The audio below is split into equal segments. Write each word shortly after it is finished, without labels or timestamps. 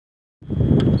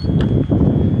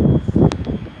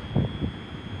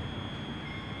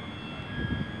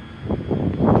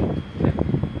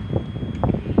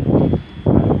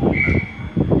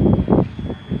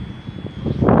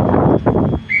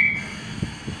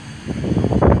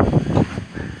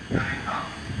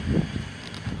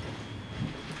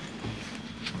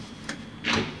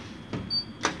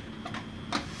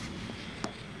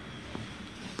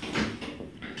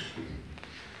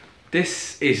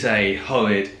This is a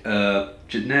horrid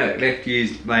generic lift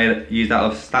used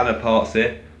out of standard parts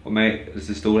here, or it's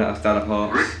installed out of standard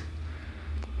parts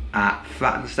at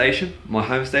Fratton station, my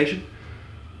home station.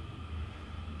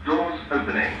 Doors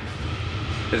opening.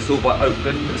 It's installed by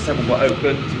Oakland, assembled by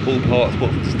Oakland, all parts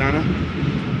bought from Standard.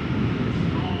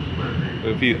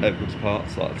 With a few Oakland's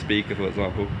parts, like the speaker for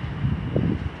example.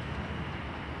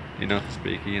 Enough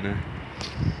speaker, you know.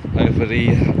 Over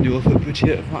the newer footbridge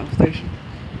here at Fratton station.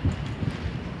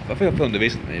 I think I filmed it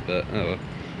recently, but oh well.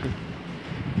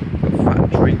 Got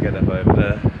Fratton train get up over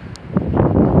there.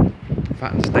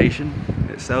 Fratton station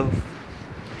itself.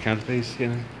 Canopies, you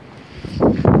know.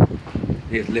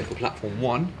 Here's lift for platform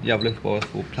 1. You have lift bars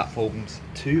for platforms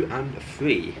 2 and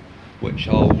 3, which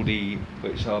are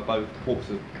both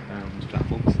quarter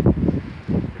platforms.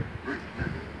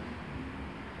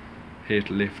 Here's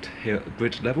the lift here at the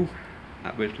bridge level.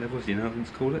 At bridge level, as you know what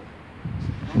to call it.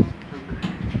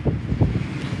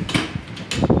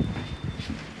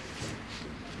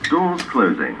 Doors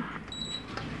closing.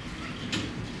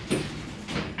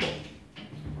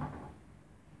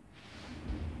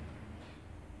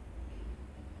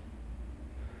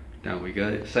 Down we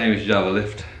go, same as your other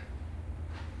lift.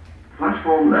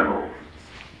 Platform level.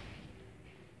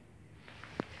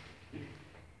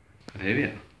 And here we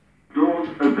are.